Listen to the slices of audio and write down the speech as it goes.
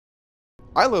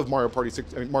I love Mario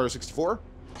 64.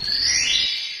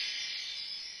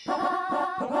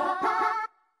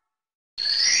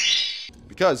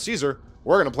 Because, Caesar,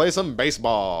 we're going to play some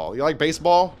baseball. You like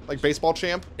baseball? Like baseball,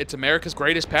 champ? It's America's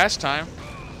greatest pastime.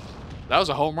 That was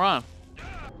a home run.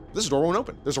 This door won't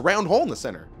open. There's a round hole in the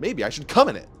center. Maybe I should come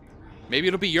in it. Maybe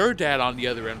it'll be your dad on the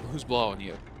other end who's blowing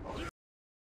you.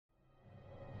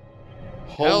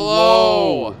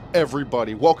 Hello,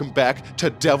 everybody. Welcome back to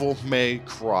Devil May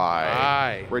Cry.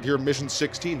 Hi. Right here, Mission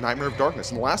 16, Nightmare of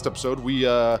Darkness. In the last episode, we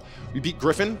beat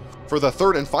Griffin for the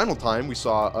third and final time. We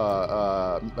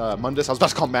saw Mundus. I was about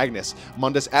to call Magnus.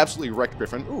 Mundus absolutely wrecked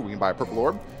Griffin. Ooh, we can buy a purple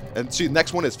orb. And see, the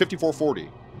next one is 5440.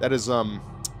 That is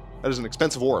an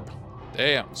expensive orb.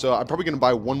 Damn. So I'm probably gonna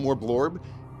buy one more blue orb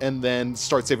and then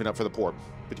start saving up for the poor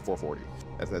 5440.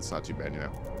 That's not too bad, you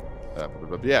know.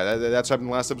 But yeah, that's happened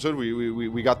in the last episode.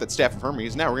 We got that Staff of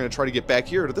Hermes. Now we're going to try to get back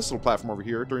here to this little platform over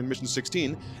here during Mission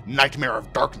 16, Nightmare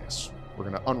of Darkness. We're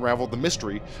going to unravel the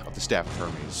mystery of the Staff of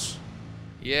Hermes.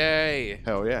 Yay.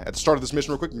 Hell yeah. At the start of this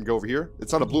mission real quick, we can go over here.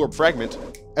 It's not a blue orb fragment.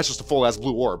 That's just a full-ass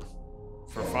blue orb.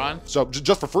 For fun? So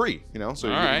just for free, you know. So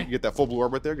you get that full blue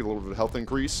orb right there, get a little bit of health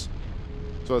increase.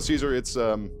 So Caesar, it's,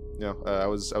 you know, I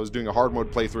was doing a hard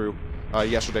mode playthrough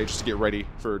yesterday just to get ready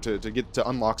to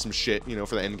unlock some shit, you know,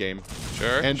 for the end game.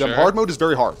 Sure. And sure. hard mode is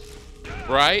very hard.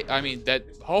 Right? I mean, that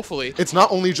hopefully. It's not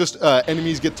only just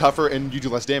enemies get tougher and you do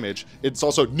less damage. It's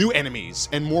also new enemies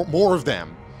and more of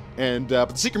them. And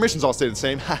but the secret missions all stay the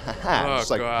same. Ha ha ha.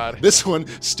 Oh god. This one,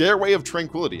 Stairway of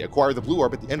Tranquility. Acquire the blue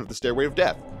orb at the end of the Stairway of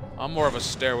Death. I'm more of a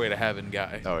Stairway to Heaven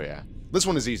guy. Oh yeah. This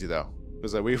one is easy though.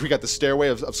 Because we got the Stairway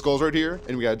of Skulls right here,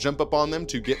 and we gotta jump up on them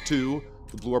to get to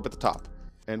the blue orb at the top.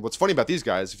 And what's funny about these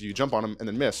guys, if you jump on them and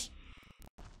then miss,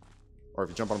 or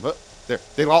if you jump on them,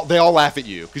 they all laugh at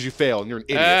you because you fail and you're an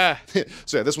idiot.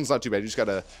 So yeah, this one's not too bad. You just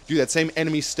gotta do that same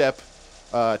enemy step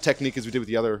technique as we did with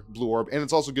the other blue orb, and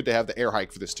it's also good to have the air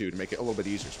hike for this too to make it a little bit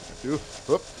easier. So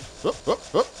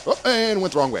and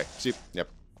went the wrong way. See, yep.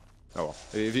 Oh well.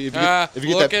 If you get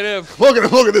look at him. Look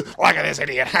at this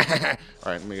idiot.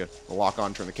 All right, let me get a lock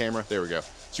on, turn the camera. There we go.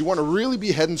 So you want to really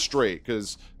be heading straight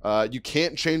because you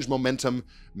can't change momentum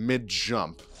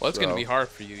mid-jump. Well, it's gonna be hard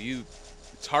for you.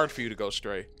 It's hard for you to go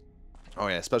straight. Oh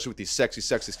yeah, especially with these sexy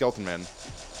skeleton men.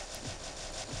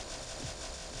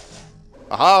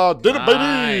 Aha! Did it,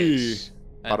 baby!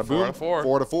 And 4 out of 4.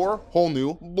 4 out of 4. Whole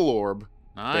new blue orb.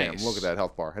 Nice. Damn, look at that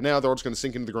health bar. And now they're all just gonna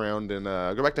sink into the ground and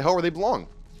go back to hell where they belong.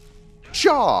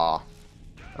 Cha!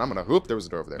 And I'm gonna hoop. There was a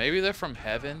door over there. Maybe they're from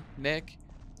heaven, Nick.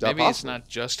 Maybe it's not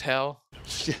just hell.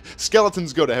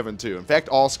 Skeletons go to heaven too. In fact,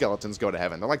 all skeletons go to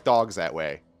heaven. They're like dogs that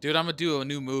way. Dude, I'm gonna do a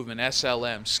new movement,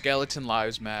 SLM. Skeleton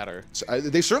Lives Matter. So,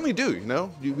 they certainly do. You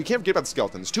know, we can't forget about the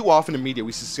skeletons. Too often in media,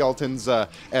 we see skeletons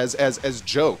as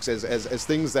jokes, as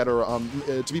things that are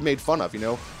to be made fun of. You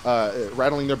know,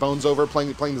 rattling their bones over,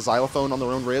 playing the xylophone on their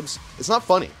own ribs. It's not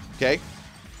funny. Okay.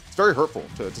 It's very hurtful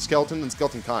to skeleton and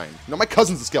skeleton kind. You know, my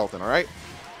cousin's a skeleton, all right?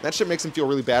 That shit makes him feel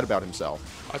really bad about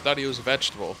himself. I thought he was a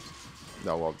vegetable.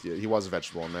 No, well, yeah, he was a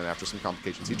vegetable, and then after some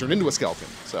complications, he turned into a skeleton.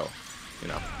 So, you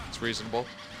know. It's reasonable.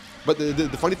 But the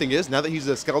funny thing is, now that he's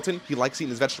a skeleton, he likes eating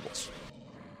his vegetables.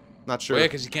 Not sure. Well, yeah,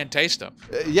 because you can't taste them.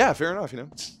 Yeah, fair enough, you know.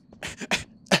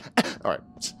 All right.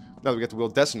 Now that we got the Wheel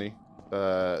of Destiny,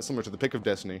 similar to the Pick of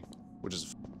Destiny, which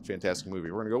is a fantastic movie,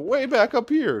 we're going to go way back up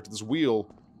here to this wheel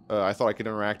I thought I could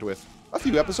interact with a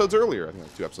few episodes earlier. I think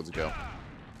like 2 episodes ago.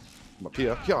 Come up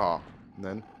here. Yeah. And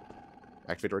then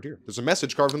activate right here. There's a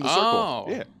message carved in the circle.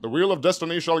 Yeah. The Wheel of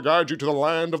Destiny shall guide you to the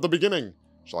land of the beginning.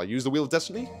 Shall I use the Wheel of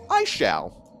Destiny? I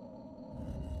shall.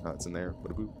 Oh, it's in there.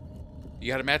 You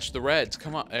gotta match the reds.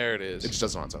 Come on. There it is. It just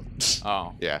does it on its own.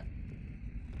 Oh. Yeah.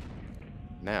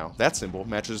 Now, that symbol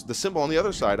matches the symbol on the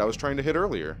other side I was trying to hit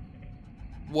earlier.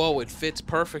 Whoa, it fits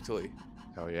perfectly.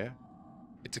 Hell yeah.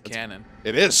 It's a cannon.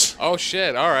 It is. Oh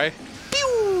shit, alright.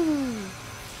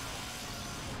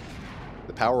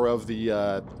 The power of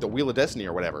the Wheel of Destiny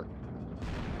or whatever.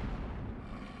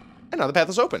 And now the path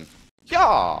is open. Yeah.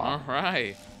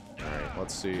 Alright. Alright,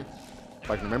 let's see if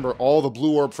I can remember all the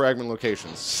blue orb fragment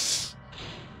locations.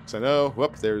 Because I know,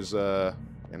 whoop, there's Well,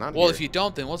 here. if you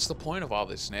don't, then what's the point of all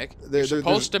this, Nick? You're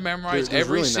supposed to memorize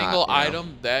every really single not,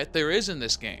 item that there is in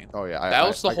this game. Oh yeah, that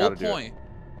was the whole point.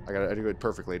 I gotta do it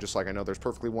perfectly, just like I know there's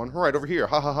perfectly one right over here.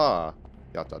 Ha ha ha.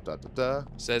 Da, da, da, da, da.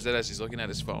 Says it as he's looking at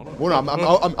his phone. Well,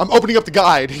 no, I'm opening up the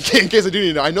guide in case I do need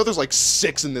to know. I know there's like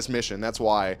 6 in this mission. That's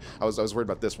why I was worried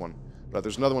about this one. But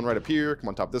there's another one right up here. Come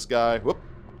on top of this guy. Whoop.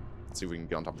 Let's see if we can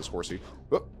get on top of this horsey.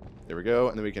 Whoop. There we go.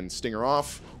 And then we can sting her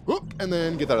off. Whoop. And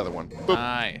then get that other one. Boop.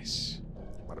 Nice.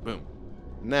 Bada boom.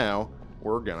 Now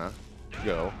we're gonna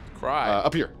go Cry.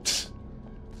 up here.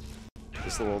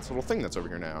 this little thing that's over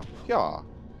here now. Yeah.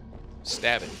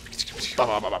 Stab it.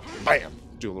 Bam.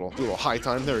 Do a little high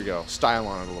time. There we go. Style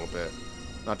on it a little bit.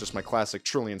 Not just my classic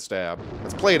trillion stab.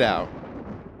 Let's play it out.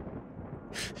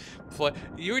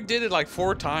 You did it like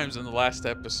 4 times in the last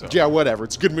episode. Yeah, whatever.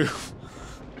 It's a good move.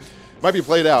 Might be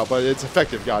played out, but it's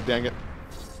effective. God dang it.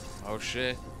 Oh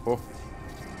shit. Oh.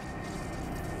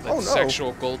 That's no.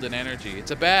 sexual golden energy.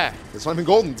 It's a bat. It's not even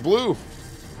golden. It's blue.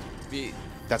 The-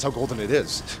 That's how golden it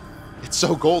is. It's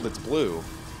so gold. It's blue.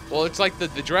 Well, it's like the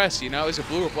dress, you know? Is it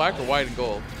blue or black or white and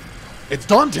gold? It's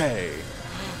Dante.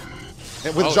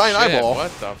 And with a giant shit. eyeball.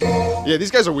 What the f? Yeah,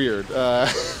 these guys are weird.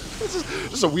 This is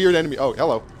just a weird enemy. Oh,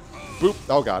 hello. Boop.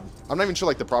 Oh god. I'm not even sure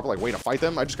like the proper way to fight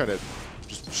them. I just kind of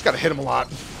just gotta hit them a lot,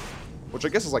 which I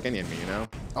guess is like any enemy, you know.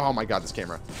 Oh my god, this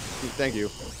camera. Thank you.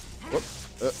 Whoop.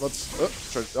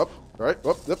 Let's try up. All right.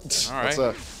 Whoop. Yep. All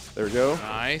right. There we go.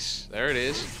 Nice. There it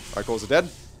is. All right, cool. Is it dead?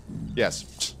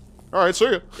 Yes. All right. See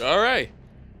ya. All right.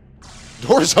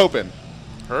 Door's open.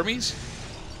 Hermes?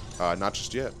 Not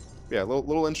just yet. Yeah,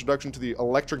 little introduction to the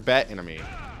electric bat enemy,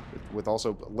 with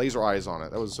also laser eyes on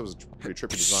it. That was a pretty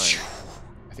trippy design.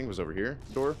 I think it was over here.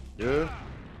 Door. Yeah.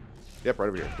 Yep, right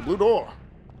over here. The blue door.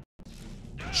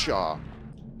 Cha.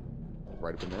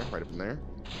 Right up in there. Right up in there.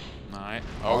 Alright.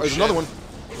 Oh, there's another one.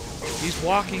 He's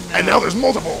walking now. And now there's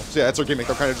multiple. So yeah, that's our gimmick.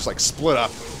 They're kind of just like split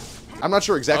up. I'm not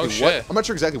sure exactly what. I'm not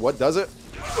sure exactly what does it.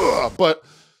 But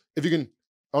if you can.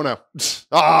 Oh no.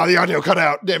 The audio cut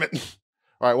out. Damn it.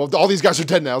 All right. Well, all these guys are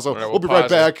dead now, so we'll be right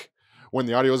back when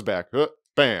the audio is back.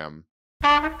 Bam.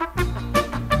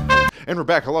 And we're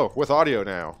back. Hello, with audio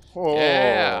now. Oh.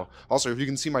 Yeah. Also, if you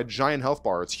can see my giant health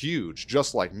bar, it's huge,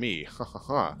 just like me.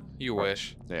 You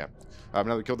wish. Yeah. Now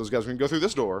that we killed those guys, we can go through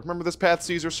this door. Remember this path,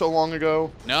 Caesar, so long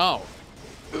ago? No.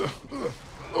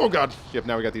 Oh god. Yep.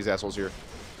 Now we got these assholes here.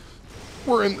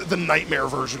 We're in the nightmare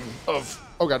version of.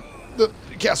 Oh god. The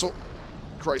castle.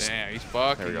 Christ. Damn, he's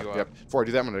fucking There we you go. up. Yep. Before I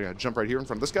do that, I'm gonna jump right here in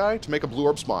front of this guy to make a blue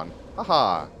orb spawn.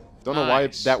 Haha. Don't know why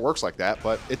that works like that,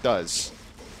 but it does.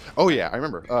 Oh yeah, I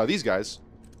remember. These guys,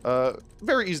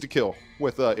 very easy to kill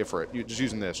with Ifrit. You just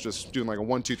using this, just doing like a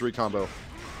 1-2-3 combo,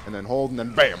 and then hold, and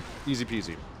then bam, easy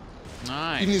peasy.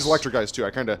 Nice. Even these electric guys too. I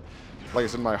kind of, like I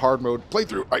said, in my hard mode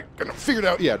playthrough, I kind of figured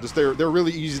out. Yeah, just they're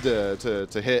really easy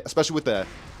to hit, especially with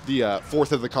the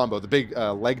fourth of the combo, the big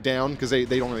leg down, because they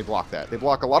don't really block that. They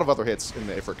block a lot of other hits in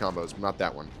the Ifrit combos, but not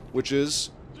that one, which is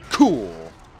cool.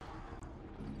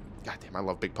 God damn, I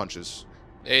love big punches.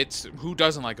 It's who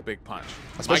doesn't like a big punch?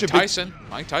 Especially Mike Tyson.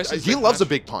 Mike Tyson. He loves a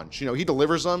big punch. You know, he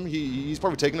delivers them. He's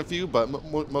probably taken a few, but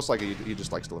most likely he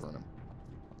just likes delivering them.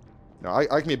 No, I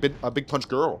can be a big punch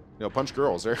girl. You know, punch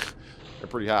girls. They're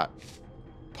pretty hot.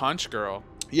 Punch girl.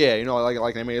 Yeah, you know,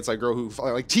 like anime. It's like a girl who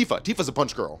like Tifa. Tifa's a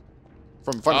punch girl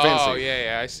from Final Fantasy. Oh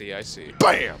yeah, I see.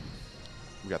 Bam.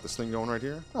 We got this thing going right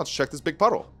here. Now let's check this big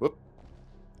puddle. Whoop.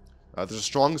 There's a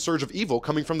strong surge of evil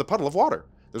coming from the puddle of water.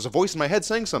 There's a voice in my head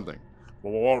saying something. The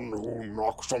one who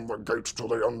knocks on the gates to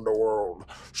the underworld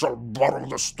shall borrow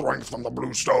the strength from the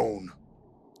blue stone.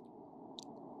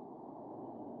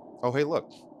 Oh, hey,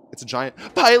 look. It's a giant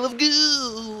pile of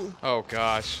goo. Oh,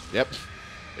 gosh. Yep.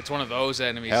 It's one of those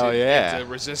enemies. Hell yeah. It's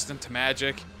resistant to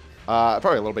magic.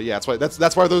 Probably a little bit, yeah.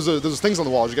 That's why those things on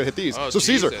the walls, you gotta hit these. Oh, so,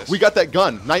 Jesus. Caesar, we got that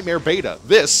gun, Nightmare Beta.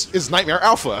 This is Nightmare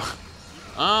Alpha.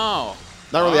 Oh.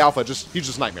 Not really Alpha, he's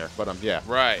just Nightmare, but yeah.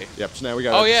 Right. Yep, so now we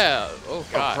got. Oh, yeah. Oh,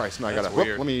 God. Oh, Christ, now I That's gotta.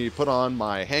 weird. Let me put on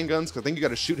my handguns, because I think you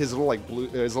gotta shoot his little, like,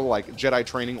 Jedi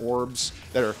training orbs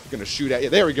that are gonna shoot at you.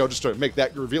 There we go, just to make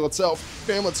that reveal itself.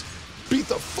 Bam, let's beat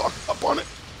the fuck up on it.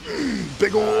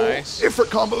 Big ol' Ifrit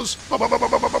combos.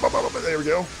 There we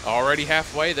go. Already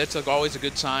halfway. That's always a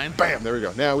good sign. Bam, there we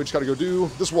go. Now we just gotta go do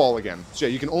this wall again. So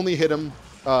yeah, you can only hit him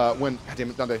when, God damn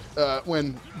it, Dante,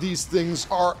 when these things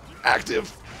are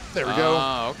active. There we go.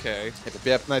 Oh, okay.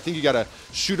 Yep, and I think you gotta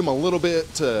shoot him a little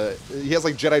bit to. He has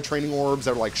like Jedi training orbs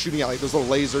that are like shooting out like those little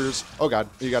lasers. Oh god,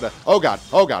 you gotta. Oh god,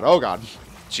 oh god, oh god.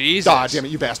 Jesus. God damn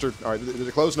it, you bastard. All right, did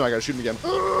it close? No, I gotta shoot him again.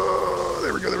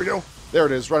 There we go, there we go. There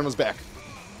it is, right on his back.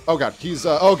 Oh god,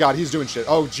 he's doing shit.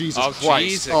 Oh Jesus Christ.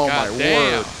 Jesus, oh god my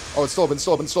damn. word. Oh, it's still open,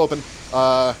 still open, still open. Can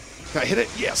I hit it?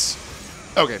 Yes.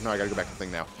 Okay, no, I gotta go back to the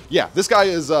thing now. Yeah, this guy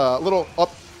is a little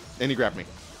up, and he grabbed me.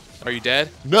 Are you dead?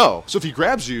 No. So if he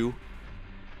grabs you,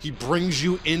 he brings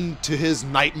you into his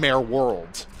nightmare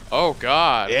world. Oh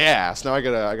god. Yeah. So now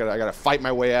I gotta fight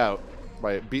my way out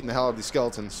by beating the hell out of these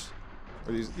skeletons.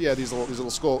 Or these little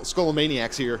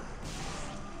skullomaniacs here.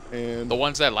 And The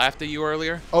ones that laughed at you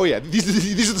earlier? oh yeah,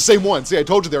 these are the same ones. See, I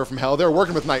told you they were from hell. They were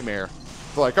working with Nightmare.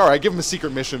 They're like, all right, give him a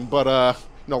secret mission, but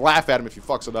laugh at him if he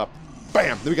fucks it up.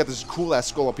 Bam. Then we got this cool ass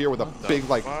skull up here with a big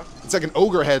like, it's like an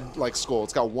ogre head like skull.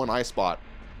 It's got one eye spot.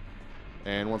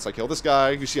 And once I kill this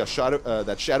guy, you see a shadow,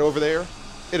 that shadow over there?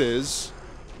 It is.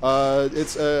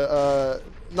 It's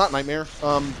not Nightmare.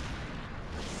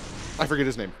 I forget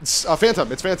his name. It's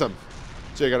Phantom. It's Phantom.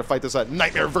 So you gotta fight this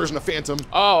Nightmare version of Phantom.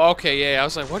 Oh, okay, yeah. I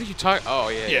was like, what are you talking? Oh,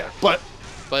 yeah. Yeah, but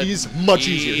he's much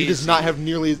easier. He does not have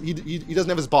nearly. He doesn't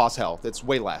have his boss health. It's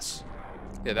way less.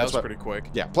 Yeah, that was pretty quick.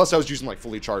 Yeah. Plus, I was using like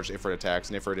fully charged Ifrit attacks,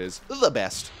 and Ifrit is the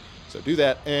best. So do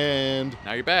that, and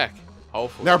now you're back.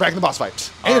 Hopefully. Now we're back in the boss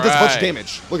fight, and it does a bunch of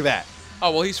damage. Look at that.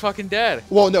 Oh well, he's fucking dead.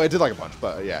 Well, no, it did like a bunch,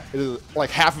 but yeah, it is like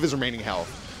half of his remaining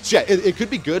health. So yeah, it could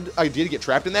be good idea to get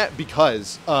trapped in that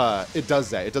because it does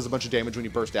that. It does a bunch of damage when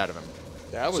you burst out of him.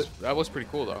 That was pretty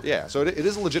cool though. Yeah, so it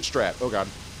is a legit strat. Oh god,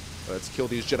 let's kill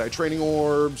these Jedi training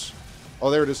orbs. Oh,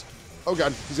 there it is. Oh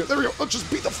god, there we go. Let's just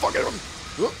beat the fuck out of him.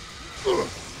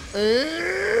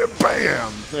 And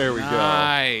bam! There we go.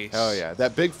 Nice. Hell yeah,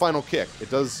 that big final kick. It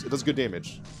does good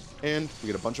damage, and we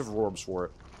get a bunch of orbs for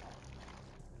it.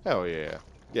 Hell yeah.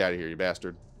 Get out of here, you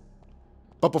bastard.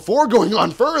 But before going on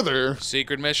further...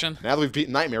 Secret mission? Now that we've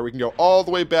beaten Nightmare, we can go all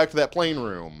the way back to that plane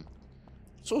room.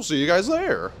 So we'll see you guys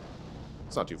there.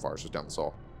 It's not too far, it's just down the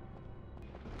hall.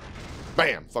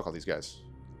 Bam! Fuck all these guys.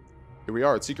 Here we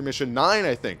are at Secret Mission 9,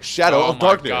 I think. Shadow of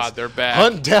Darkness. Oh my god, they're back.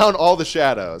 Hunt down all the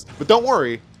shadows. But don't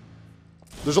worry.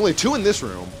 There's only 2 in this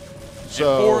room.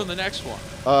 So, and 4 in the next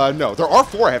one. No, there are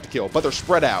 4 I have to kill, but they're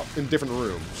spread out in different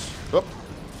rooms. Oh.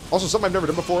 Also, something I've never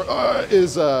done before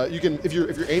is you can, if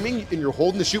you're aiming and you're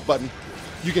holding the shoot button,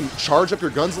 you can charge up your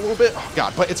guns a little bit. Oh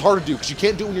god, but it's hard to do because you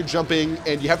can't do it when you're jumping,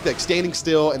 and you have to be like standing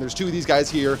still. And there's 2 of these guys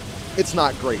here. It's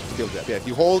not great to do that. Yeah, if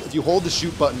you hold the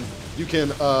shoot button, you can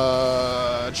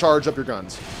charge up your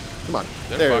guns. Come on,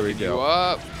 there we go. You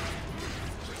up.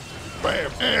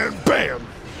 Bam and bam.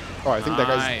 Oh, I think that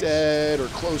guy's dead or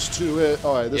close to it.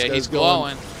 All right, this guy's he's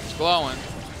glowing. He's glowing.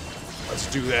 Let's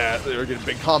do that. They're getting a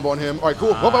big combo on him. All right,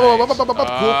 cool. Cool.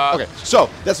 Okay, so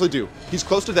that's what I do. He's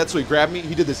close to that, so he grabbed me.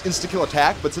 He did this insta-kill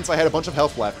attack, but since I had a bunch of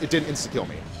health left, it didn't insta-kill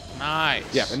me. Nice.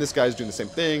 Yeah, and this guy's doing the same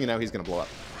thing, and now he's going to blow up.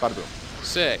 Bada boom.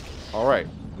 Sick. All right.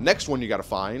 Next one you got to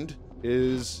find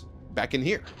is back in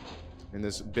here, in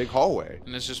this big hallway.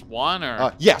 And there's just one,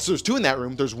 or? Yeah, so there's 2 in that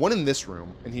room. There's 1 in this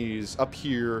room, and he's up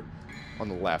here on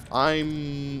the left.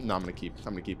 I'm gonna keep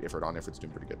Ifrit on. Ifrit's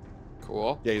doing pretty good.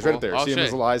 Cool. Yeah, he's right up there. Oh, see him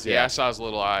his little eyes? Yeah, I saw his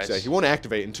little eyes. So he won't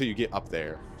activate until you get up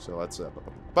there. So let's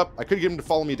but I could get him to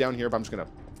follow me down here, but I'm just gonna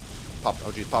pop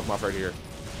him off right here.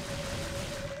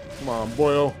 Come on,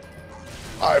 boyo.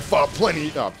 I've fought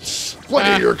plenty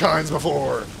of your kinds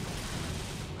before.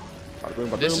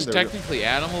 This is technically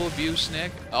animal abuse,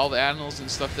 Nick. All the animals and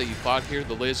stuff that you fought here,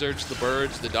 the lizards, the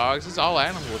birds, the dogs, it's all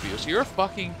animal abuse. You're a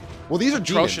fucking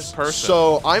atrocious person.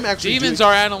 So I'm actually demons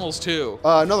are animals too.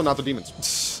 No, they're not the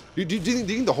demons. Do you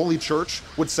think the Holy Church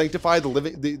would sanctify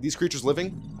these creatures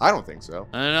living? I don't think so.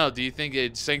 I don't know. Do you think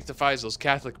it sanctifies those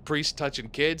Catholic priests touching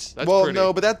kids? That's well, pretty.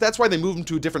 No, but that's why they moved him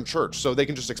to a different church, so they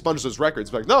can just expunge those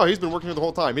records. Like, no, he's been working here the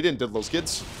whole time. He didn't diddle those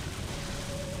kids.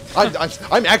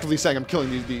 I'm actively saying I'm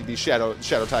killing these shadow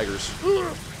tigers.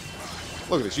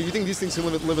 Look at this. You think these things can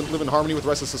live in harmony with the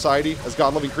rest of society as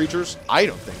God-loving creatures? I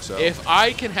don't think so. If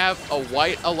I can have a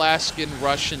white Alaskan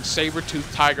Russian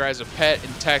saber-toothed tiger as a pet in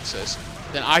Texas,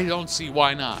 then I don't see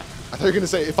why not. I thought you were going to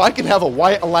say, if I can have a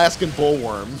white Alaskan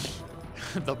bullworm.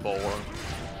 The bullworm.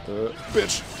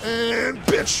 Bitch and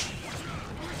bitch.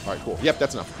 All right, cool. Yep,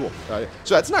 that's enough. Cool.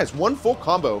 So that's nice. 1 full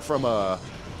combo from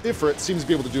Ifrit seems to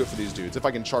be able to do it for these dudes, if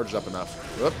I can charge it up enough.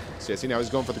 Whoop. See, now he's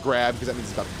going for the grab, because that means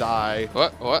he's about to die.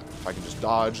 What? If I can just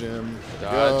dodge him.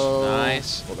 Dodge.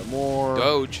 Nice. A little bit more.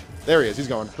 Doge. There he is. He's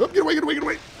going. Whoop, get away.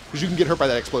 Because you can get hurt by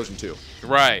that explosion, too.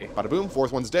 Right. Bada boom.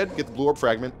 4th one's dead. Get the blue orb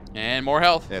fragment. And more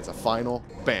health. And it's a final.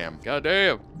 Bam. God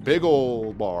damn. Big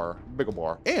ol' bar.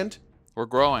 And we're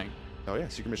growing. Oh, yeah.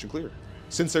 Secret mission cleared.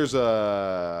 Since there's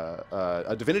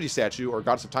a divinity statue or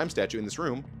goddess of time statue in this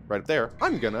room, right up there,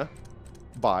 I'm gonna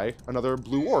buy another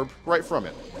blue orb right from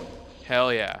it.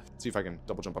 Hell yeah. See if I can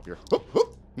double jump up here. Whoop,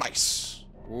 whoop. Nice.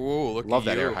 Ooh, look Love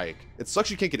at that you. air hike. It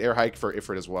sucks you can't get air hike for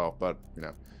Ifrit as well, but, you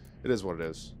know, it is what it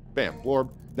is. Bam, blue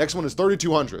orb. Next one is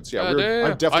 3200s. Yeah,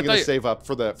 I'm definitely going to save up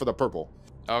for the purple.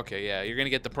 Okay, yeah, you're going to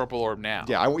get the purple orb now.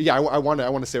 Yeah, I want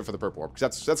to save it for the purple orb,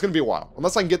 because that's going to be a while.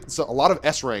 Unless I can get a lot of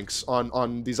S ranks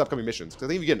on these upcoming missions. Because I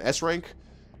think if you get an S rank,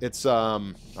 it's,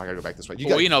 I got to go back this way.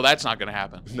 You know that's not going to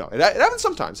happen. No, it happens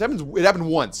sometimes. It happened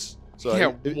once. So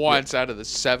yeah, once out of the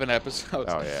 7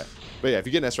 episodes. Oh, yeah. But yeah, if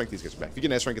you get an S rank, these guys are back. If you get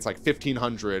an S rank, it's like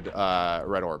 1500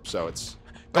 red orb, so it's...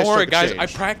 Don't worry, guys. I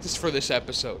practiced for this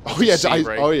episode. Oh, yeah.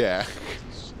 Oh, yeah.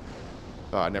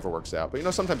 It never works out. But, you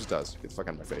know, sometimes it does. Get the fuck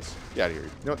out of my face. Get out of here.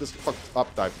 You know what? This fuck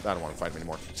up. I don't want to fight him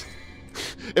anymore.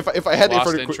 If I had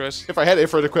interest. if I had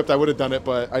Ifrit equipped, I would have done it,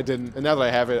 but I didn't. And now that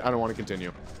I have it, I don't want to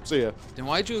continue. See ya. Then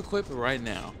why'd you equip it right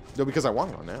now? No, because I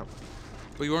want it on now.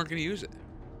 But you weren't going to use it.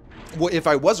 Well, if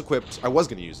I was equipped, I was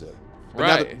going to use it. But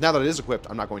Right. now that it is equipped,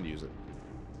 I'm not going to use it.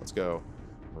 Let's go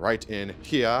right in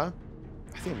here.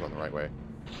 I think I'm going the right way.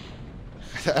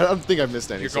 I don't think I missed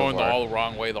any. You're so going far. all the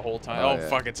wrong way the whole time. Oh, Oh, yeah.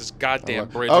 fuck, it's this goddamn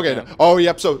bridge. Okay. Again. Oh,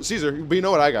 yep. So Caesar, but you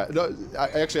know what I got? No,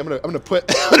 I'm gonna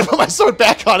put my sword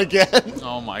back on again.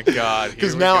 Oh my god.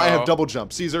 Because now I have double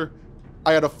jump. Caesar,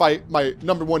 I got to fight my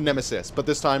 #1 nemesis, but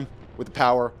this time with the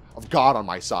power of God on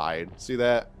my side. See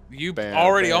that? You Bam,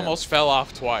 already bam. almost fell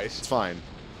off twice. It's fine.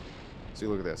 See,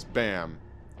 look at this. Bam.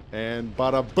 And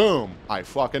bada boom. I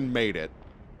fucking made it.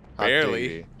 Hot Barely.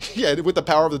 diggity. Yeah, with the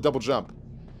power of the double jump.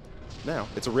 Now,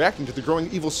 it's reacting to the growing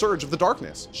evil surge of the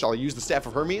darkness. Shall I use the Staff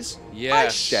of Hermes? Yes. I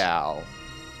shall.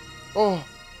 Oh,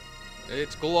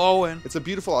 It's glowing. it's a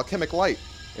beautiful alchemic light.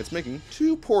 It's making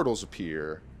 2 portals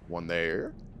appear. One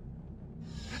there.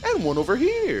 And one over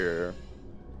here.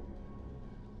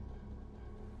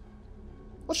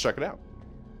 Let's check it out.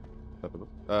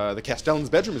 The Castellan's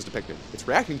bedroom is depicted. It's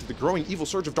reacting to the growing evil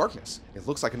surge of darkness. It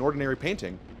looks like an ordinary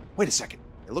painting. Wait a second.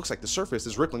 It looks like the surface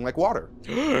is rippling like water.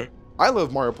 I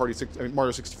love Mario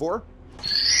 64.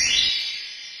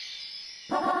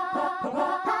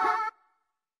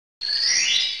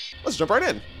 Let's jump right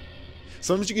in.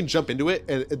 Sometimes you can jump into it,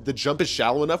 and the jump is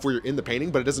shallow enough where you're in the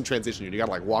painting, but it doesn't transition you. You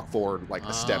gotta like walk forward like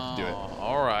a step to do it.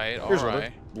 All right, all Here's right.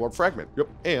 another Lord Fragment. Yep,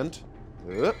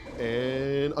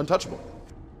 and untouchable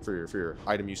for your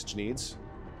item usage needs.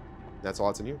 That's all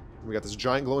that's in here. We got this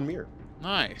giant glowing mirror.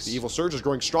 Nice. The evil surge is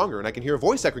growing stronger, and I can hear a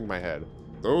voice echoing in my head.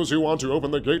 Those who want to open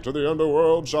the gate to the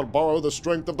underworld shall borrow the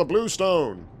strength of the blue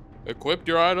stone. Equip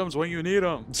your items when you need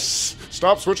them.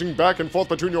 Stop switching back and forth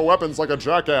between your weapons like a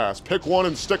jackass. Pick one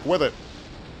and stick with it.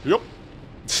 Yep.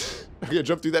 Okay,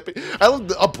 jump through that. I love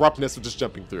the abruptness of just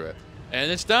jumping through it.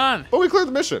 And it's done. Oh, we cleared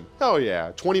the mission. Hell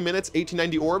yeah. 20 minutes,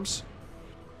 1890 orbs.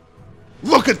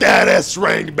 Look at that S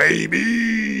rank,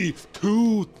 baby!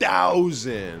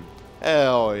 2,000.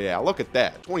 Hell yeah. Look at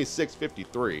that.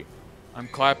 2653. I'm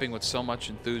clapping with so much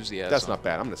enthusiasm. That's not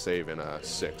bad. I'm going to save in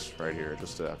 6 right here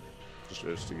just to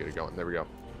get it going. There we go.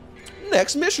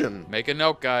 Next mission. Make a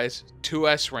note, guys. 2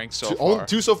 S ranks so far.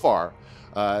 2 so far.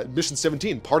 Mission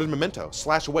 17, Pardon Memento.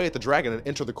 Slash away at the dragon and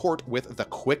enter the court with the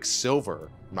Quicksilver.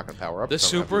 I'm not going to power up. The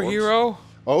superhero?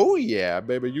 Oh, yeah,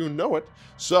 baby. You know it.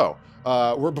 So,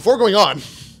 before going on,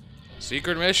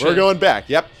 Secret mission. we're going back.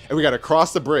 Yep. And we got to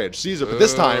cross the bridge. Caesar, but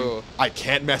this time, Ooh. I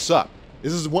can't mess up.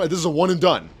 This is a one and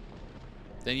done.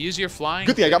 Then use your flying.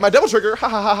 Good thing I got my double trigger. Ha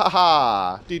ha ha ha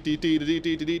ha.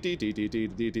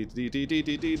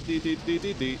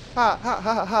 Ha ha ha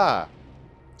ha ha.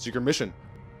 Secret mission.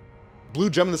 Blue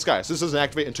gem in the sky. So this doesn't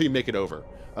activate until you make it over.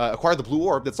 Acquire the blue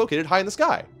orb that's located high in the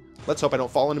sky. Let's hope I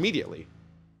don't fall in immediately.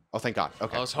 Oh, thank God.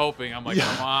 Okay. I was hoping. I'm like,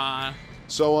 Yeah. come on.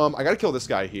 So, I gotta kill this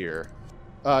guy here.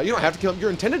 You don't have to kill him. You're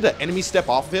intended to enemy step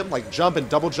off of him, like jump and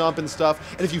double jump and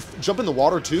stuff. And if you jump in the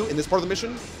water too, in this part of the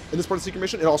mission, in this part of the secret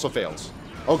mission, it also fails.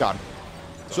 Oh God.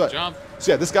 So Jump.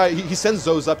 yeah, this guy, he sends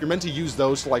those up. You're meant to use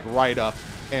those to like ride up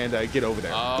and get over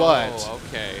there. Oh, But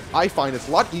okay. I find it's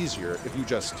a lot easier if you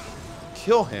just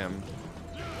kill him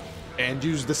and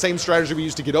use the same strategy we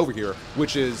used to get over here,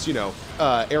 which is, you know,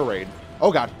 air raid.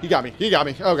 Oh God, he got me. He got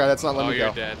me. Oh God, that's not letting me go.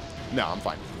 You're dead. No, I'm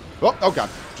fine. Oh God,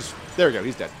 just there we go.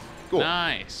 He's dead. Cool.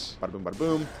 Nice. Bada boom, bada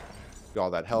boom. Got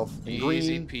all that health in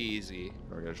Easy green. peasy.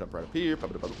 We're gonna jump right up here.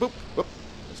 Boop, boop, boop, boop.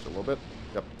 Just a little bit.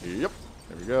 Yep. Yep.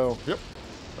 There we go. Yep.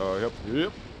 Oh, yep.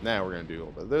 Yep. Now we're gonna do a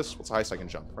little bit of this. What's the highest I can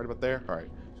jump? Right about there. All right.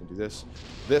 So do this.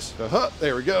 This.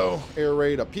 There we go. Air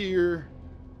raid up here.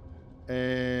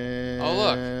 And Oh,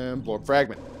 look. blow up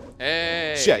fragment.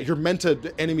 Hey. So yeah, you're meant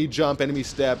to enemy jump, enemy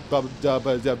step.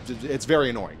 It's very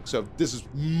annoying. So this is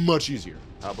much easier.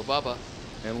 Hubba bubba.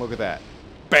 And look at that.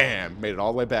 Bam! Made it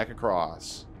all the way back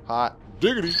across. Hot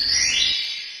diggity.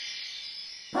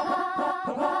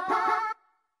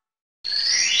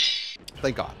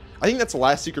 Thank God. I think that's the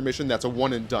last secret mission that's a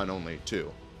one and done only,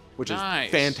 too. Which is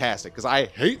Nice. fantastic, because I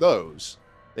hate those.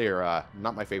 They are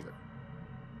not my favorite.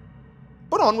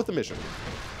 But on with the mission.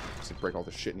 Let's break all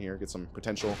this shit in here, get some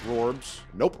potential orbs.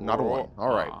 Nope, not a one.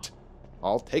 All right.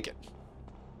 I'll take it.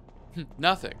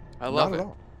 Nothing. I love Not it. at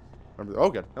all. Remember, oh,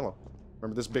 good. Hello.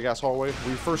 Remember this big ass hallway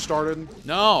we first started?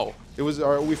 No. It was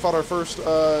we fought our first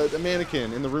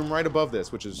mannequin in the room right above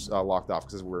this, which is locked off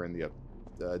because we're in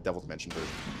the Devil Dimension version.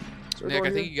 So Nick,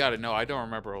 I think you gotta know. I don't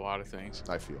remember a lot of things.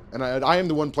 I feel, and I am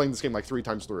the one playing this game like 3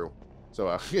 times through,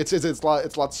 so it's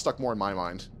a lot stuck more in my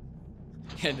mind.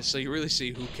 And so you really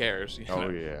see who cares. You Oh know?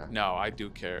 yeah. No, I do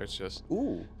care. It's just.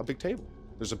 Ooh, a big table.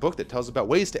 There's a book that tells about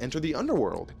ways to enter the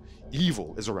underworld.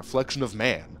 Evil is a reflection of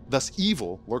man. Thus,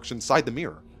 evil lurks inside the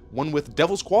mirror. One with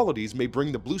devil's qualities may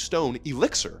bring the blue stone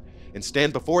elixir and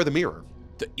stand before the mirror.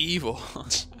 The evil.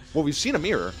 Well, we've seen a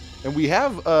mirror, and we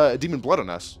have demon blood on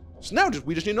us. So now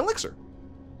we just need an elixir.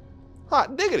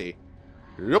 Hot diggity.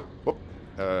 Yep.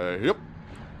 Yep.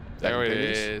 There it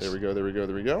is. There we go. There we go.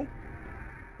 There we go.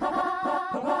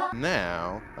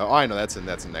 Now, oh, I know that's in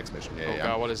the next mission. Yeah, oh yeah.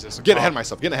 God, what is this? Getting ahead of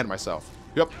myself. Getting ahead of myself.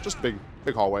 Yep. Just big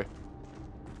hallway.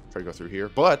 Try to go through here,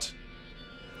 but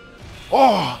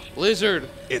oh, lizard.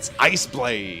 It's ice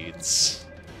blades.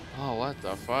 Oh, what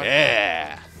the fuck?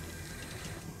 Yeah.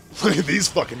 Look at these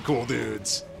fucking cool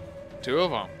dudes. 2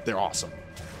 of them. They're awesome.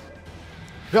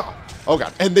 Yeah. Oh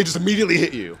God, and they just immediately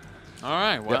hit you. All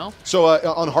right. Well. Yep. So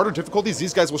on harder difficulties,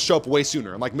 these guys will show up way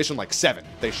sooner. On like mission like 7,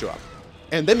 they show up.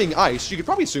 And them being ice, you could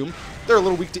probably assume they're a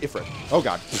little weak to Ifrit. Oh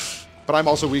God. But I'm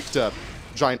also weak to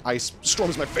giant ice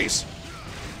storms my face.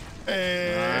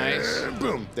 And nice.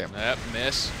 Boom. Damn. Yep.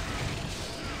 Miss.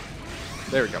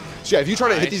 There we go. So yeah, if you try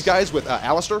to hit these guys with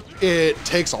Alistair, it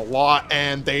takes a lot,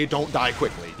 and they don't die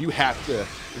quickly. You have to,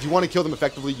 if you want to kill them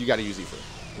effectively, you got to use Ifrit.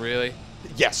 Really?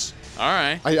 Yes. All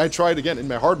right. I tried again in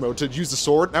my hard mode to use the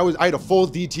sword. And I had a full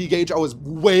DT gauge. I was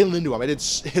wailing into him. I did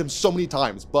hit him so many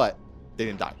times, but they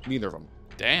didn't die. Neither of them.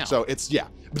 Damn. So it's, yeah.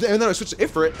 And then I switched to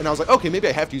Ifrit, and I was like, okay, maybe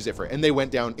I have to use Ifrit. And they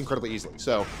went down incredibly easily.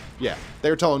 So, yeah.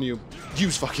 They were telling you,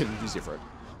 use Ifrit.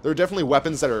 There are definitely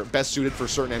weapons that are best suited for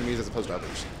certain enemies as opposed to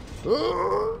others.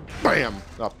 Bam!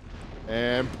 Up.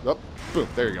 And up. Boom.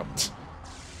 There you go.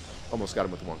 Almost got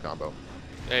him with one combo.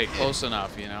 Hey, close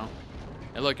enough, you know.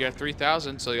 And look, you're at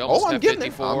 3,000, so you almost have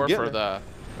 54 for the,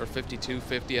 or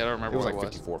 52.50. I don't remember what it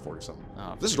was. It was like 54.40 something.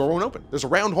 Oh, this door won't open. There's a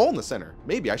round hole in the center.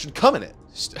 Maybe I should come in it.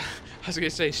 I was gonna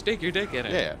say, stick your dick in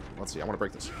it. Yeah. Let's see. I want to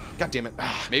break this. God damn it.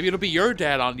 Maybe it'll be your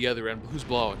dad on the other end who's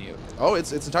blowing you. Oh,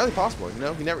 it's entirely possible. You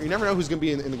know, you never know who's gonna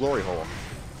be in the glory hole.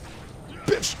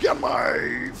 Bitch, get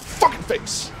my fucking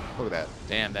face. Look at that.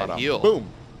 Damn, that heal. Boom.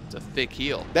 It's a thick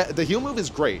heal. The heal move is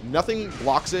great. Nothing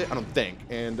blocks it, I don't think,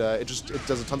 and it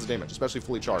does tons of damage, especially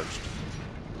fully charged.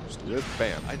 Just do this,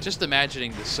 bam. I'm just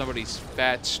imagining that somebody's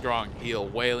fat, strong heel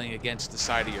wailing against the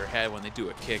side of your head when they do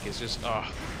a kick is just,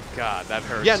 oh, God, that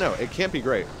hurts. Yeah, no, it can't be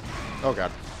great. Oh,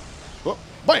 God. Oh,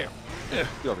 bam! Get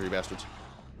over, you bastards.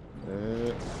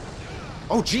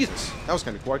 Oh, Jesus! That was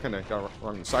kind of cool. I kind of got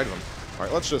wrong side of him. All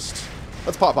right,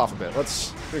 let's pop off a bit.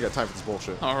 We got time for this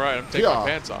bullshit. All right, I'm taking my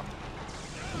pants off.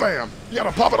 Bam! You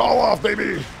gotta pop it all off,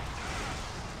 baby!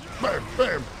 Bam,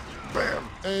 bam, bam,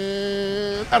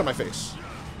 and out of my face.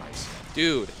 Nice.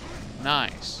 Dude,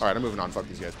 nice. All right, I'm moving on. Fuck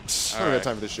these guys. I don't got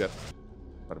time for this shit.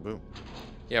 Bada boom.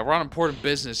 Yeah, we're on important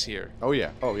business here. Oh,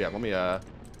 yeah. Oh, yeah. Let me,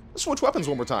 let's switch weapons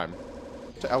one more time.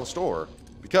 To Alistair.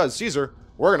 Because, Caesar,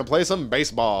 we're gonna play some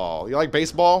baseball. You like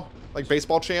baseball? Like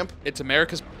baseball, champ? It's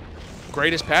America's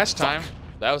greatest pastime. Fuck.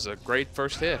 That was a great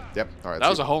first hit. Yep. All right. That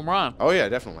was a home run. Oh, yeah,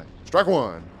 definitely. Strike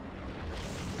one.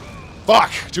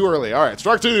 Fuck! Too early. All right,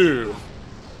 strike two.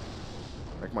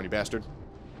 Come on, you bastard.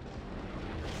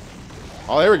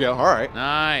 Oh, there we go. All right.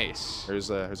 Nice. Here's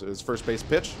his first base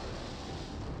pitch.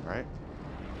 All right.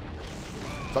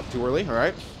 Fuck, too early. All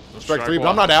right. Strike 3, but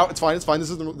I'm not out. It's fine. It's fine. This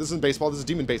is baseball. This is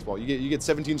demon baseball. You get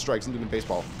 17 strikes in demon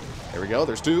baseball. There we go.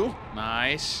 There's 2.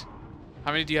 Nice.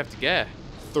 How many do you have to get?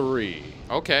 3.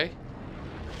 Okay.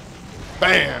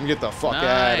 Bam! Get the fuck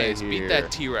out of here. Beat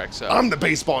that T-Rex up. I'm the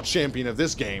baseball champion of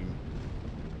this game.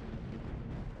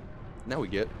 Now we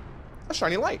get a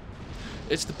shiny light.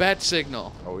 It's the bat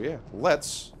signal. Oh yeah.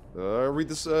 Let's read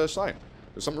this sign.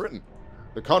 There's something written.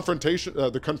 The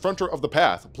confronter of the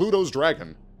path, Pluto's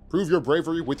dragon. Prove your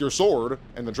bravery with your sword,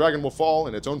 and the dragon will fall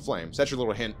in its own flames. That's your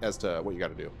little hint as to what you got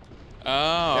to do.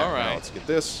 Oh, yeah, all right. Now let's get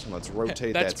this. Let's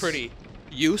rotate that. That's pretty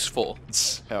useful.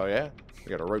 Hell yeah. We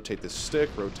got to rotate this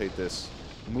stick, rotate this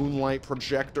moonlight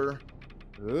projector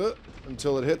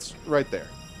until it hits right there.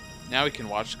 Now we can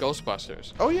watch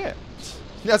Ghostbusters. Oh, yeah.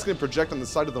 That's going to project on the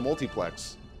side of the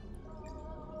multiplex.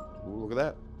 Ooh, look at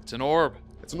that. It's an orb.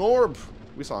 It's an orb.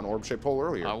 We saw an orb-shaped hole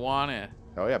earlier. I want it.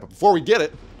 Oh, yeah. But before we get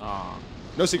it, oh.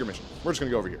 No secret mission. We're just going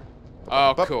to go over here.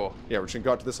 Oh, cool. Yeah, we're just going to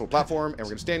go out to this little platform, and we're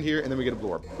going to stand here, and then we get a blue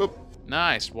orb. Boop.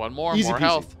 Nice. One more. Easy more peasy.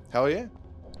 health. Hell yeah.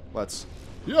 Let's...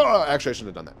 Yeah, actually, I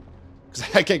shouldn't have done that.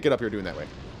 Because I can't get up here doing that way.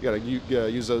 You got to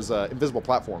use those invisible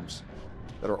platforms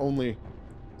that are only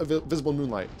visible in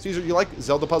moonlight. Caesar, you like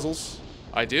Zelda puzzles?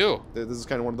 I do. This is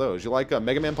kind of one of those. You like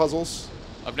Mega Man puzzles?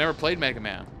 I've never played Mega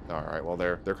Man. All right, well,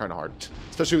 they're kind of hard.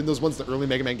 Especially in those ones, the early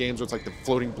Mega Man games where it's like the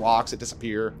floating blocks that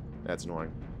disappear. That's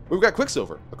annoying. We've got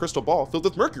Quicksilver, a crystal ball filled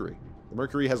with mercury. The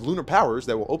mercury has lunar powers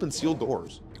that will open sealed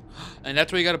doors. And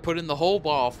that's where you got to put in the hole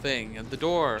ball thing at the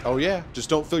door. Oh yeah, just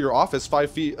don't fill your office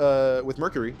 5 feet with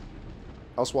mercury.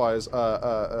 Elsewise,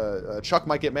 Chuck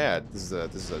might get mad. This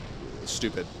is a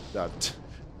stupid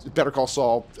Better Call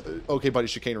Saul, okay buddy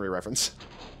chicanery reference.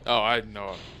 Oh, I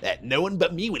know. That no one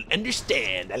but me will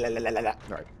understand. La, la, la, la, la. All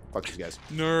right, fuck these guys.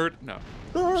 Nerd. No.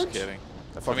 Nerds. Just kidding.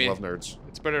 I fucking love nerds.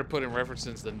 It's better to put in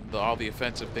references than all the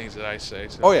offensive things that I say.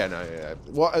 So. Oh yeah, no, yeah.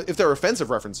 Well, if they're offensive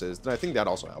references, then I think that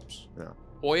also helps. Yeah.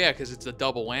 Well, yeah, because it's a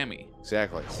double whammy.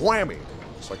 Exactly. Whammy.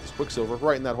 Just like this Quicksilver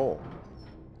right in that hole.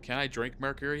 Can I drink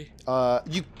mercury? I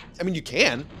mean, you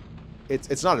can.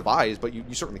 It's not advised, but you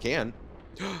certainly can.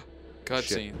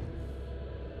 Cutscene.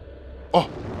 Oh,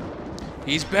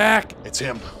 he's back. it's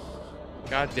him.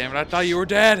 God damn it! I thought you were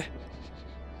dead.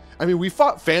 I mean, we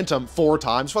fought Phantom 4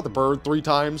 times, fought the Bird 3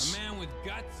 times. A man with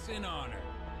guts and honor.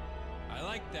 I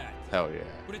like that. Hell yeah.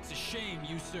 But it's a shame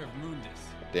you serve Mundus.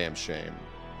 Damn shame.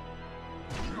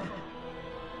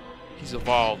 He's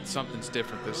evolved. Something's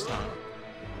different this time.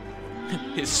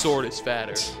 His sword is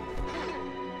fatter.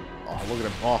 Oh, look at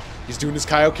him. Oh, he's doing his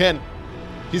Kaioken.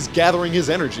 He's gathering his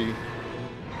energy.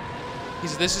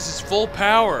 This is his full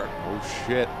power. Oh,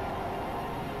 shit.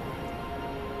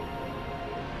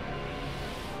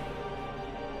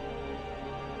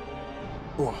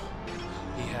 Oh.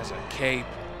 He has a cape.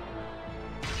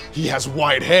 He has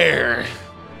white hair.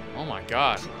 Oh my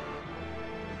god.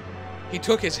 He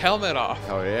took his helmet off.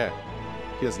 Hell yeah.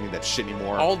 He doesn't need that shit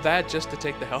anymore. All that just to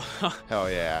take the helmet off. Hell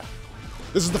yeah.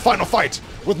 This is the final fight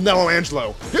with Nello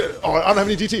Angelo. Oh, I don't have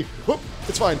any DT. Whoop,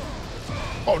 it's fine.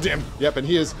 Oh, damn. Yep, and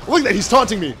he is. Look at that, he's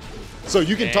taunting me. So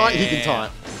you can taunt, he can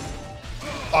taunt.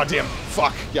 Oh, damn.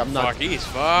 Fuck. Yeah, I'm not. Fuck, he's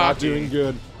not doing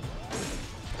good.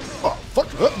 Oh, fuck.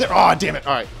 There. Oh, damn it.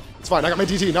 All right. It's fine. I got my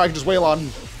DT. Now I can just wail on.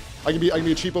 I can be a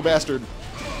cheapo bastard.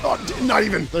 Oh, not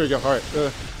even. There you go. All right.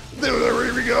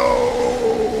 There we go.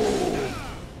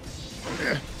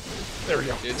 There we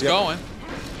go. It's going.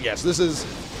 Yes, this is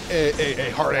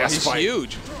a hard-ass fight. He's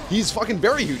huge. He's fucking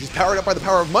very huge. He's powered up by the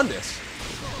power of Mundus.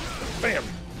 Bam.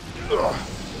 Ugh.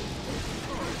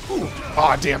 Ooh.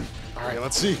 Ah, damn. All right,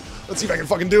 let's see. Let's see if I can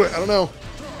fucking do it. I don't know.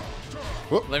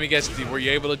 Whoop. Let me guess. Were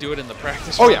you able to do it in the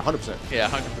practice? Oh yeah, 100%. Yeah,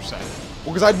 100%.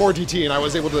 Well, because I had more DT and I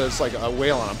was able to just like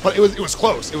wail on him. But it was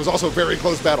close. It was also a very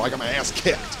close battle. I got my ass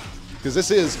kicked. Because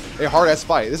this is a hard-ass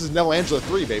fight. This is Nello Angelo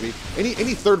 3, baby.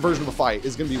 Any third version of a fight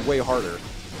is going to be way harder.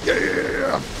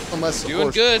 Yeah. Unless, doing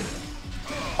good.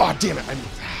 Oh, damn it.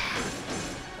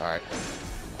 All right.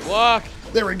 Block.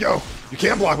 There we go. You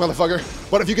can't block, motherfucker.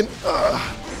 But if you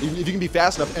can be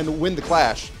fast enough and win the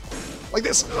clash, like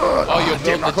this.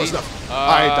 Damn, not close enough.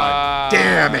 I died.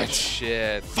 Damn it.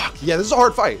 Shit. Fuck. Yeah, this is a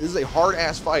hard fight. This is a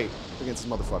hard-ass fight against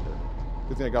this motherfucker.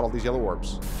 Good thing I got all these yellow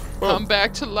orbs. Boom. Come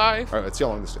back to life. All right, let's see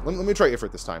how long this. Let me try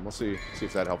Ifrit this time. We'll see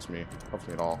if that helps me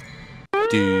at all.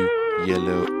 2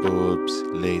 yellow orbs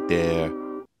later.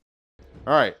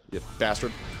 All right, you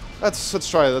bastard. Let's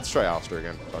try Alistair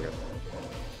again. Fuck it.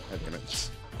 God damn it.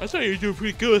 I thought you were doing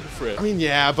pretty good, Fred. I mean,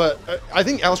 yeah, but I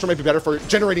think Alistair might be better for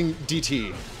generating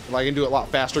DT. Like, I can do it a lot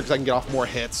faster because I can get off more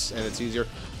hits and it's easier.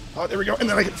 Oh, there we go. And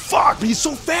then I can fuck, but he's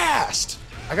so fast.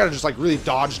 I gotta just like really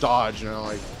dodge, you know,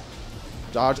 like.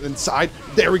 Dodge inside.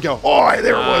 There we go. Oh,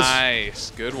 there it was.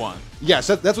 Nice. Good one. Yes,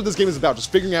 that's what this game is about. Just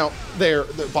figuring out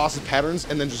the boss's patterns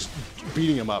and then just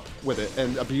beating them up with it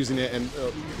and abusing it and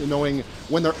knowing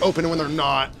when they're open and when they're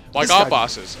not. Like all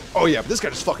bosses. Oh, yeah. But this guy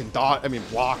just fucking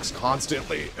blocks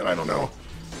constantly. And I don't know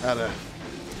how to...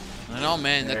 I know,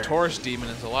 man. That Taurus demon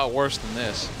is a lot worse than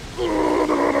this.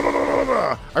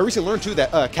 I recently learned, too,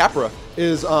 that Capra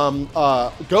is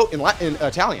goat in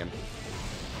Italian.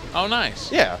 Oh, nice.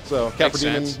 Yeah, so Capra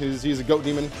demon, sense. he's a goat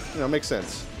demon. You know, makes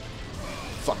sense.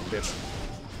 Fucking bitch.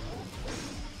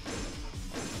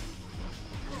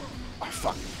 Oh,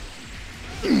 fuck.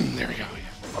 There we go. Yeah.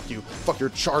 Fuck you. Fuck your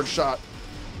charge shot.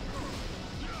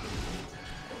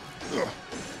 Ugh.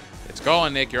 It's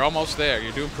going, Nick. You're almost there.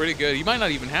 You're doing pretty good. You might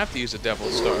not even have to use a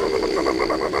Devil's Star.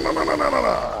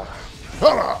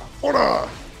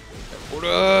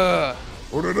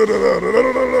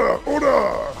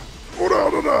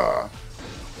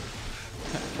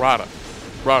 Rada.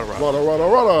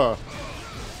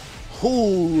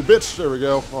 Ooh, bitch. There we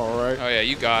go. All right. Oh, yeah,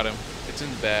 you got him. It's in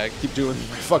the bag. Keep doing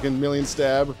my fucking million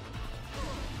stab.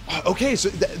 Okay, so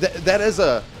that is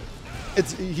a...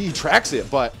 He tracks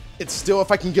it, but it's still, if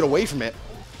I can get away from it.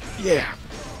 Yeah.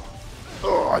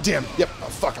 Oh, damn. Yep. Oh,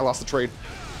 fuck, I lost the trade.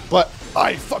 But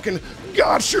I fucking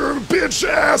got your bitch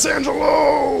ass,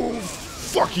 Angelo.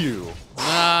 Fuck you.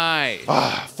 Nice.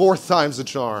 Fourth time's the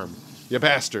charm. You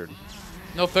bastard.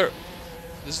 No, third.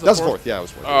 This is the That was fourth. Yeah, it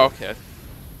was fourth. Oh, okay.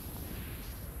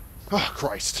 Oh,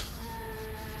 Christ.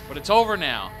 But it's over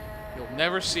now. You'll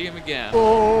never see him again.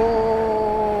 Oh.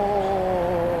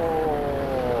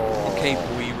 Okay,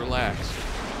 boy, relax.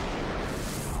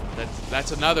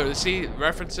 That's another. See,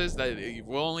 references that you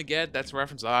will only get. That's a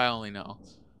reference I only know.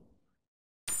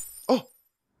 Oh.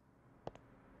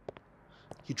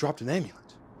 He dropped an amulet.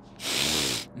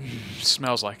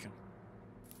 Smells like him.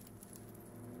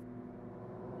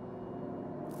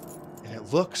 And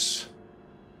it looks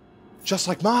just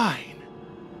like mine.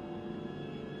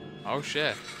 Oh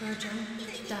shit. Virgil,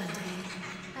 Dante,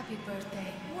 happy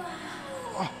birthday. Wow.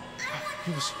 Oh,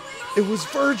 it was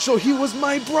Virgil. He was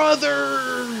my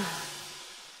brother.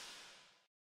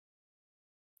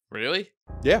 Really?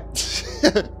 Yeah.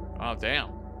 Oh damn.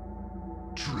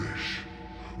 Trish,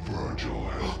 Virgil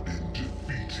has been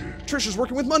defeated. Trish is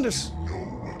working with Mundus. You know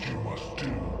what you must do.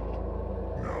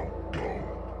 Now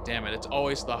go. Damn it! It's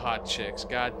always the hot chicks.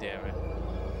 God damn it.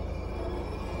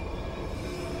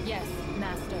 Yes,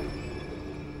 master.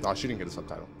 Oh, she didn't get a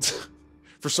subtitle.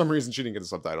 For some reason, she didn't get a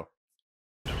subtitle.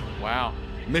 Wow.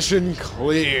 Mission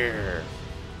clear.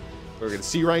 We're gonna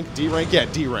C rank, D rank, yeah,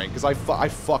 D rank, because I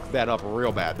fucked that up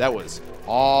real bad. That was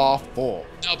awful.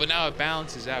 No, but now it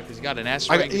balances out because you got an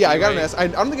S I rank. got an S. I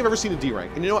don't think I've ever seen a D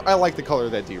rank. And you know what? I like the color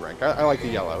of that D rank. I like the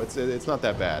yellow. It's not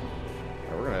that bad.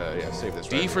 All right, we're gonna save this.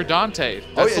 D for Dante.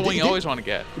 That's the one you always want to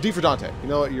get. D for Dante. You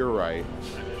know what? You're right.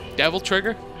 Devil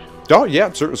trigger. Oh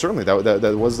yeah, certainly.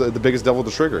 That was the biggest devil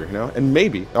to trigger. You know, and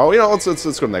maybe. Oh, you know, let's go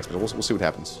to the next episode. We'll see what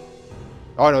happens.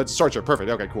 Oh no, it's Star Trek. Perfect.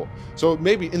 Okay, cool. So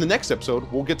maybe in the next episode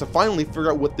we'll get to finally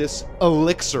figure out what this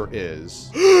elixir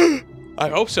is. I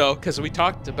hope so, because we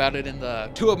talked about it in the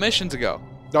 2 missions ago.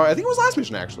 No, I think it was last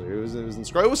mission actually. It was in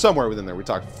Scroll. It was somewhere within there. We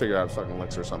figured out fucking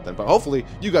elixir or something. But hopefully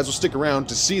you guys will stick around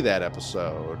to see that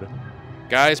episode.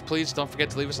 Guys, please don't forget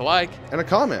to leave us a like. And a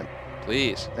comment.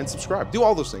 Please. And subscribe. Do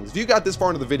all those things. If you got this far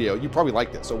into the video, you probably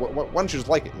liked it. So why don't you just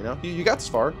like it? You know, you got this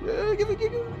far. Give us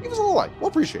a little like. We'll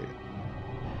appreciate it.